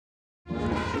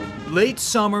Late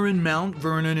summer in Mount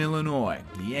Vernon, Illinois,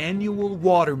 the annual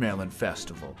Watermelon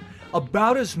Festival.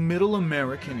 About as middle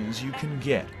American as you can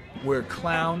get, where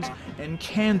clowns and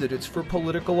candidates for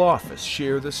political office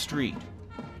share the street.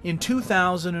 In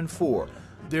 2004,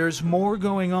 there's more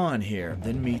going on here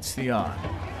than meets the eye.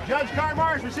 Judge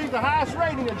Carmire's received the highest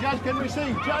rating a judge can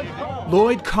receive. Judge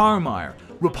Lloyd Carmire,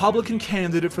 Republican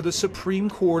candidate for the Supreme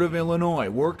Court of Illinois,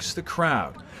 works the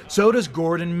crowd. So does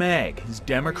Gordon Magg, his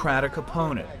Democratic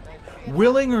opponent.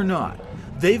 Willing or not,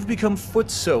 they've become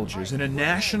foot soldiers in a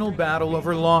national battle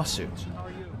over lawsuits.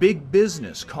 Big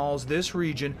business calls this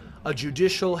region a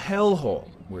judicial hellhole,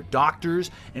 where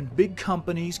doctors and big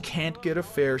companies can't get a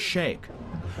fair shake.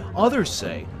 Others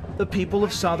say the people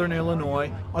of Southern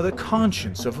Illinois are the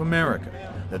conscience of America,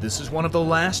 that this is one of the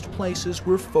last places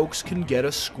where folks can get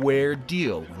a square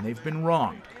deal when they've been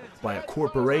wronged by a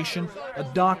corporation, a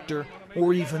doctor,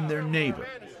 or even their neighbor,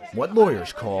 what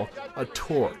lawyers call a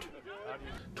tort.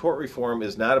 Tort reform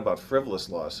is not about frivolous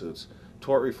lawsuits.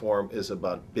 Tort reform is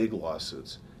about big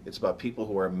lawsuits. It's about people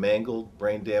who are mangled,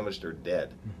 brain damaged, or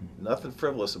dead. Nothing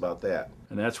frivolous about that.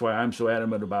 And that's why I'm so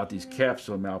adamant about these caps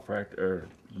on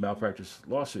malpractice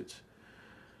lawsuits.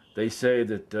 They say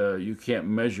that you can't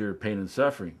measure pain and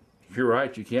suffering. You're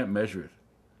right, you can't measure it.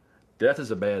 Death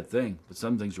is a bad thing, but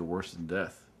some things are worse than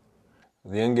death.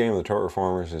 The end game of the tort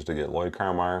reformers is to get Lloyd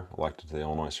Carmire elected to the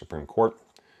Illinois Supreme Court,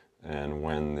 and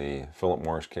when the Philip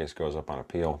Morris case goes up on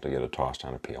appeal, to get it tossed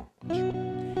on appeal.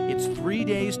 It's 3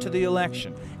 days to the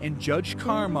election, and Judge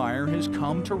Carmire has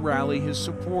come to rally his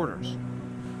supporters.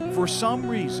 For some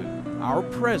reason, our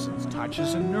presence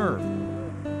touches a nerve.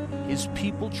 His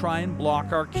people try and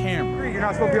block our camera. You're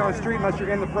not supposed to be on the street unless you're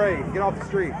in the parade. Get off the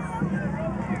street.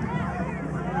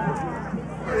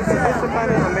 Is this the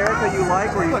kind of America you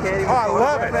like, where you can't even... Oh, I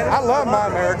love it. I love my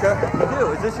America. You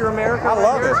do? Is this your America? I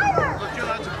love it.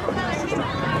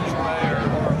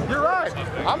 You're right.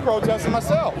 I'm protesting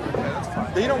myself.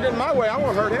 If you don't get in my way, I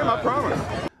won't hurt him, I promise.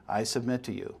 I submit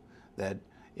to you that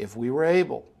if we were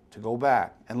able to go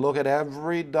back and look at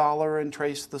every dollar and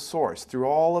trace the source through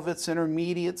all of its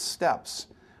intermediate steps,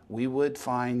 we would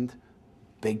find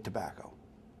big tobacco.